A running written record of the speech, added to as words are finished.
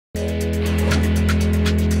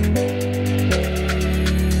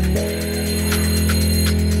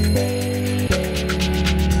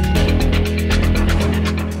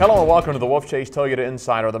welcome to the Wolfchase Toyota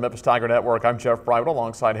Insider of the Memphis Tiger Network. I'm Jeff Brightwell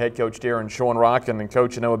alongside head coach Daron Schoenrock. And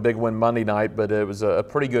Coach, a big win Monday night, but it was a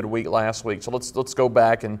pretty good week last week. So let's go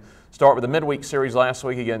back and start with the midweek series last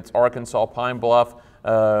week against Arkansas Pine Bluff.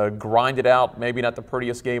 Grinded out, maybe not the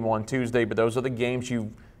prettiest game on Tuesday, but those are the games you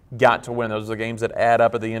got to win. Those are the games that add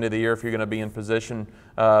up at the end of the year if you're going to be in position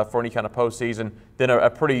for any kind of postseason. Then a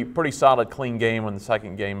pretty solid, clean game in the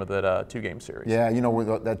second game of that two-game series. Yeah,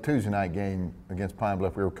 with that Tuesday night game against Pine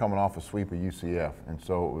Bluff, we were coming off a sweep of UCF, and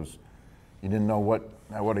so it was, you didn't know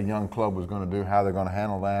what a young club was going to do, how they're going to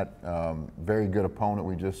handle that. Very good opponent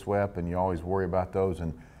we just swept, and you always worry about those.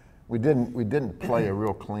 And we didn't play a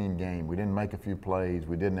real clean game. We didn't make a few plays.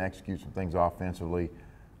 We didn't execute some things offensively.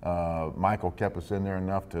 Michael kept us in there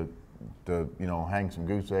enough to hang some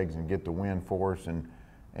goose eggs and get the win for us, and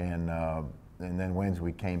then Wednesday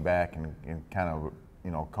we came back and kind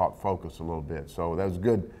of caught focus a little bit. So that was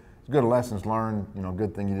good. Good lessons learned.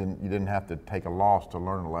 Good thing you didn't have to take a loss to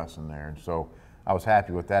learn a lesson there. And so I was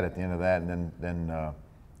happy with that at the end of that. And then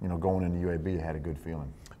going into UAB, I had a good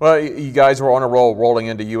feeling. Well, you guys were on a roll rolling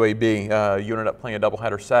into UAB. You ended up playing a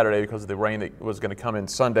doubleheader Saturday because of the rain that was going to come in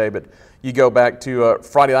Sunday. But you go back to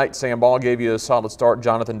Friday night, Sam Ball gave you a solid start.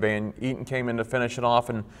 Jonathan Van Eaton came in to finish it off.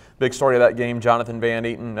 And big story of that game, Jonathan Van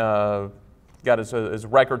Eaton got his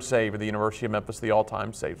record save at the University of Memphis, the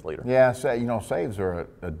all-time saves leader. Yeah, saves are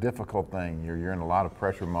a difficult thing. You're in a lot of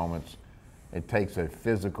pressure moments. It takes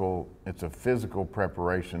it's a physical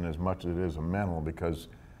preparation as much as it is a mental, because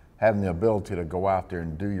having the ability to go out there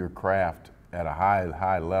and do your craft at a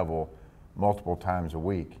high level multiple times a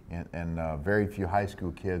week. And very few high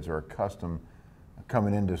school kids are accustomed,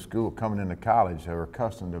 coming into college, they're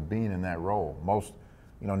accustomed to being in that role. Most,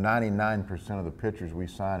 99% of the pitchers we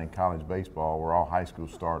signed in college baseball were all high school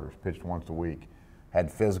starters, pitched once a week,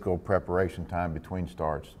 had physical preparation time between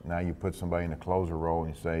starts. Now you put somebody in a closer role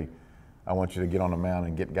and you say, I want you to get on the mound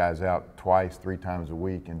and get guys out twice, 3 times a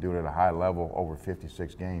week and do it at a high level over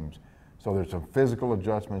 56 games. So there's some physical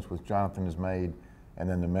adjustments which Jonathan has made, and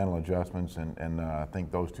then the mental adjustments, and I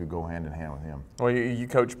think those two go hand in hand with him. Well, you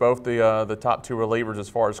coach both the top two relievers as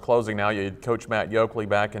far as closing now. You coach Matt Yoakley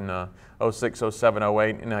back in 06, 07,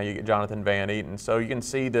 08, and now you get Jonathan Van Eaton. So you can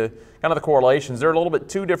see the correlations. They're a little bit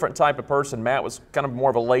two different type of person. Matt was kind of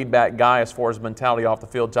more of a laid-back guy as far as mentality off the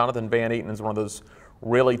field. Jonathan Van Eaton is one of those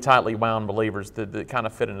really tightly wound believers that kind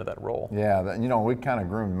of fit into that role. Yeah, we kind of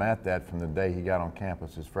groomed Matt that from the day he got on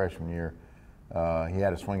campus his freshman year. He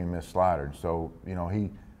had a swing and miss slider. So,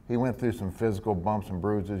 he went through some physical bumps and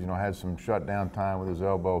bruises, had some shutdown time with his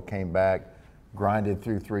elbow, came back, grinded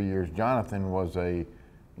through 3 years. Jonathan was we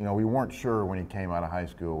weren't sure when he came out of high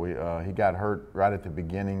school. He got hurt right at the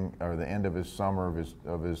beginning or the end of his summer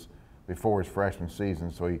before his freshman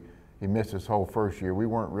season. So he missed his whole first year. We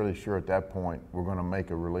weren't really sure at that point we're going to make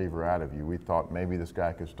a reliever out of you. We thought maybe this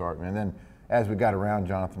guy could start. And then as we got around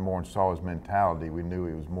Jonathan more and saw his mentality, we knew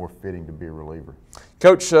he was more fitting to be a reliever.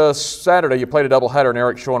 Coach, Saturday you played a doubleheader, and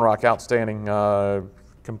Eric Schoenrock, outstanding.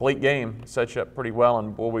 Complete game, set you up pretty well.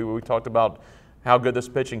 And we talked about how good this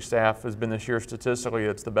pitching staff has been this year statistically.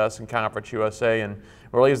 It's the best in Conference USA, and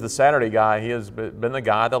really as the Saturday guy, he has been the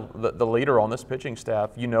guy, the leader on this pitching staff.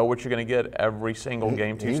 You know what you're going to get every single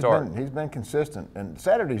game to start. He's been consistent, and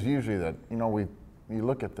Saturday's usually you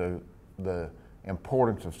look at the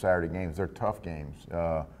importance of Saturday games. They're tough games.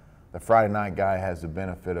 The Friday night guy has the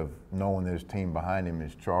benefit of knowing that his team behind him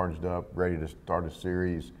is charged up, ready to start a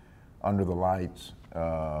series, under the lights.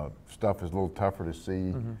 Stuff is a little tougher to see.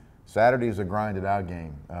 Mm-hmm. Saturday is a grinded out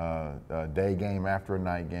game, a day game after a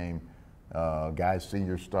night game. Guys see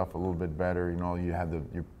your stuff a little bit better.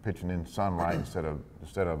 You're pitching in sunlight instead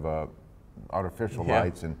of artificial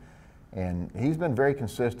lights, and he's been very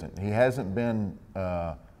consistent. He hasn't been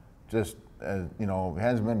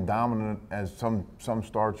hasn't been dominant as some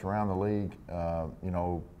starts around the league,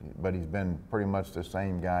 but he's been pretty much the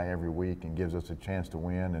same guy every week and gives us a chance to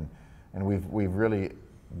win. And we've really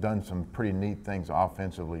done some pretty neat things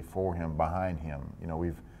offensively for him behind him.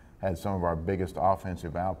 We've had some of our biggest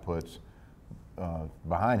offensive outputs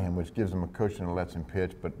behind him, which gives him a cushion and lets him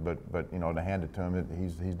pitch. But to hand it to him,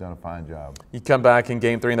 he's done a fine job. You come back in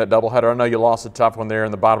Game 3 in that doubleheader. I know you lost a tough one there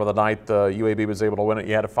in the bottom of the ninth. UAB was able to win it.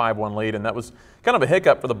 You had a 5-1 lead, and that was kind of a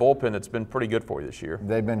hiccup for the bullpen. That's been pretty good for you this year.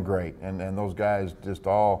 They've been great, and those guys just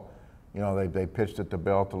all. They pitched at the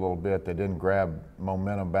belt a little bit. They didn't grab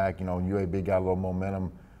momentum back. UAB got a little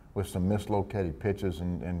momentum with some mislocated pitches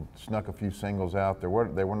and snuck a few singles out. They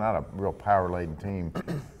were not a real power-laden team,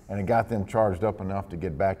 and it got them charged up enough to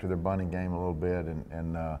get back to their bunting game a little bit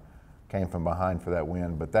and came from behind for that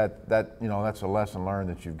win. But that's a lesson learned,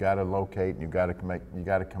 that you've got to locate and you got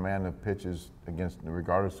to command the pitches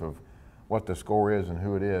regardless of what the score is and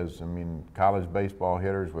who it is. I mean, college baseball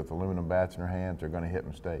hitters with aluminum bats in their hands are going to hit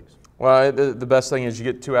mistakes. Well, the best thing is you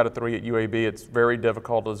get 2 out of 3 at UAB. It's very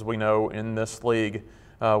difficult, as we know, in this league,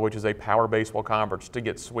 which is a power baseball conference, to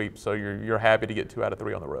get sweeps. So you're happy to get 2 out of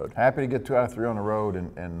 3 on the road. Happy to get 2 out of 3 on the road,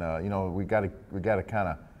 and we got to kind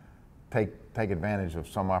of take advantage of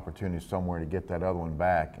some opportunity somewhere to get that other one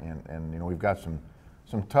back. And we've got some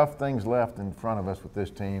tough things left in front of us with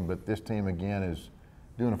this team, but this team again is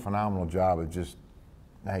doing a phenomenal job of just,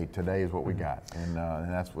 hey, today is what we got, and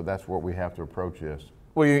that's what we have to approach this.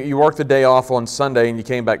 Well, you worked the day off on Sunday, and you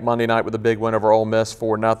came back Monday night with a big win over Ole Miss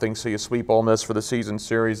 4-0. So you sweep Ole Miss for the season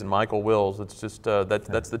series, and Michael Wills. It's just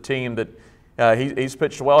that's the team that he's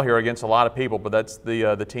pitched well here against a lot of people, but that's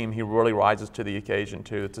the team he really rises to the occasion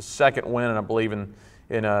too. It's a second win, and I believe in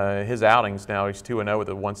his outings now. He's 2-0 with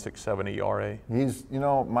a 1.67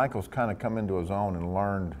 ERA. Michael's kind of come into his own and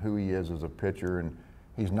learned who he is as a pitcher, and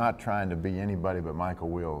he's not trying to be anybody but Michael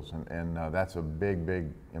Wills, and that's a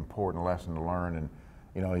big important lesson to learn. And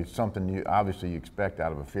he's something you expect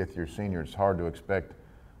out of a fifth-year senior. It's hard to expect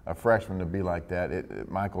a freshman to be like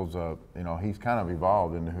that. Michael's he's kind of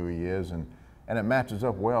evolved into who he is, and it matches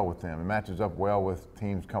up well with them. It matches up well with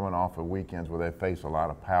teams coming off of weekends where they face a lot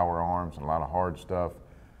of power arms and a lot of hard stuff.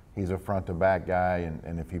 He's a front-to-back guy,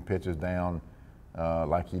 and if he pitches down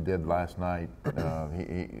like he did last night,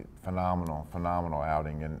 he phenomenal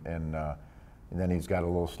outing, and then he's got a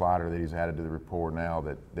little slider that he's added to the rapport now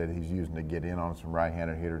that he's using to get in on some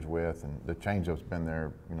right-handed hitters with, and the changeup's been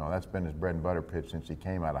there. That's been his bread and butter pitch since he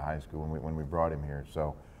came out of high school when we brought him here.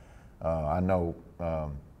 So I know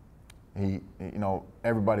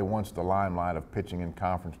everybody wants the limelight of pitching in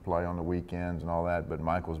conference play on the weekends and all that, but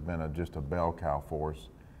Michael's been just a bell cow for us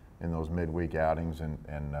in those midweek outings, and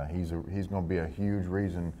he's going to be a huge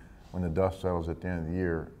reason when the dust settles at the end of the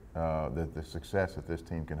year, the success that this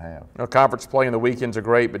team can have. Conference play in the weekends are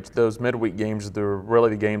great, but those midweek games, they're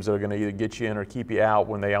really the games that are going to either get you in or keep you out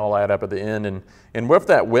when they all add up at the end. And with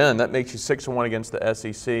that win, that makes you 6-1 against the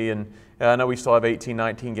SEC. And I know we still have 18,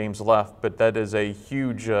 19 games left, but that is a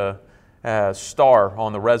huge star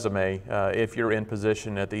on the resume if you're in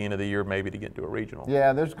position at the end of the year maybe to get into a regional.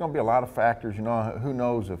 Yeah, there's going to be a lot of factors. Who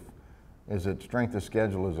knows is it strength of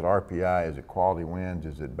schedule? Is it RPI? Is it quality wins?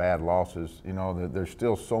 Is it bad losses? There's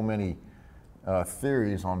still so many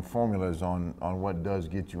theories on formulas on what does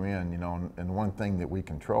get you in. And one thing that we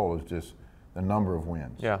control is just the number of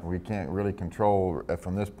wins. Yeah. We can't really control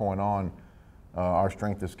from this point on our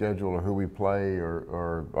strength of schedule or who we play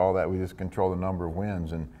or all that. We just control the number of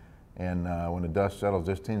wins. And when the dust settles,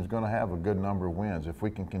 this team's going to have a good number of wins if we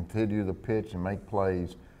can continue to pitch and make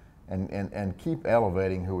plays. And keep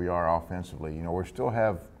elevating who we are offensively. We still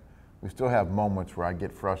have moments where I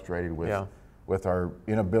get frustrated with our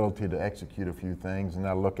inability to execute a few things, and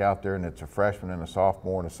I look out there and it's a freshman and a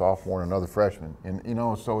sophomore and another freshman, and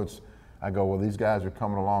so I go, well, these guys are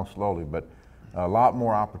coming along slowly, but a lot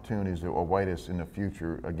more opportunities that will await us in the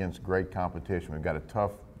future against great competition. We've got a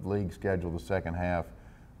tough league schedule the second half.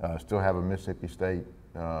 Still have a Mississippi State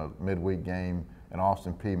midweek game, an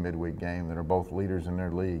Austin Peay midweek game that are both leaders in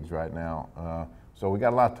their leagues right now. So we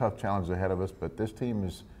got a lot of tough challenges ahead of us, but this team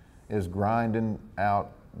is grinding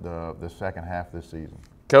out the second half of this season.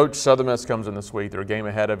 Coach, Southern Miss comes in this week. They're a game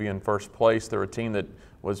ahead of you in first place. They're a team that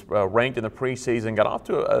was ranked in the preseason, got off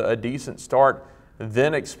to a decent start,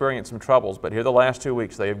 then experienced some troubles. But here the last 2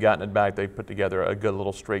 weeks, they have gotten it back. They've put together a good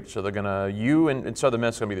little streak. So they're going to, you and Southern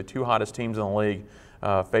Miss are going to be the 2 hottest teams in the league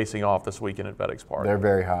facing off this weekend at FedExPark. They're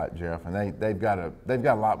very hot, Jeff, and they've got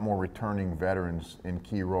a lot more returning veterans in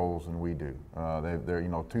key roles than we do. They're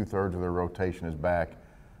 2/3 of their rotation is back,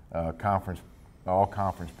 all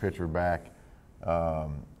conference pitcher back.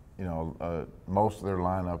 Most of their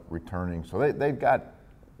lineup returning, so they've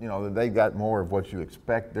got more of what you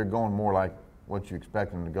expect. They're going more like what you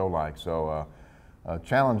expect them to go like. So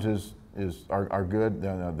challenges are good.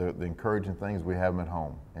 The encouraging things, we have them at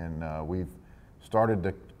home, and we've started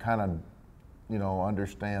to kind of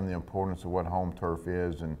understand the importance of what home turf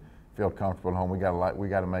is and feel comfortable at home. We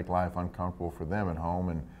got to make life uncomfortable for them at home,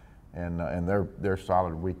 and their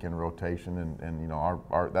solid weekend rotation, and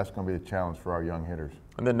that's going to be the challenge for our young hitters.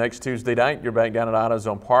 And then next Tuesday night, you're back down at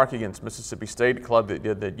AutoZone Park against Mississippi State, a club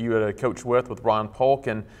that you had a coach with Ron Polk,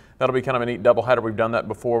 and that'll be kind of a neat doubleheader. We've done that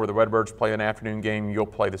before, where the Redbirds play an afternoon game. You'll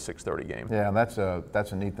play the 6:30 game. Yeah, and that's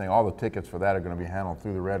a neat thing. All the tickets for that are going to be handled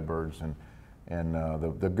through the Redbirds, and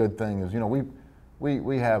the good thing is,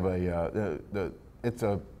 we have it's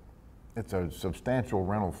it's a substantial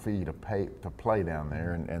rental fee to play down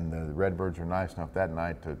there, and the Redbirds are nice enough that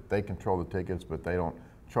night they control the tickets, but they don't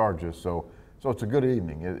charge us. So it's a good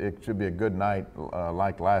evening. It should be a good night,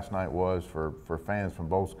 like last night was for fans from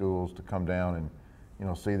both schools to come down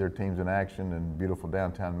and see their teams in action in beautiful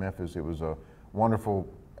downtown Memphis. It was a wonderful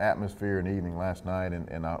atmosphere and evening last night,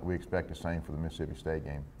 and we expect the same for the Mississippi State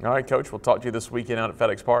game. All right, Coach, we'll talk to you this weekend out at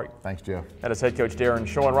FedExPark. Thanks, Jeff. That is head coach Daron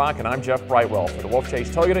Schoenrock, and I'm Jeff Brightwell for the Wolfchase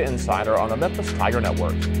Toyota Insider on the Memphis Tiger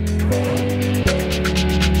Network.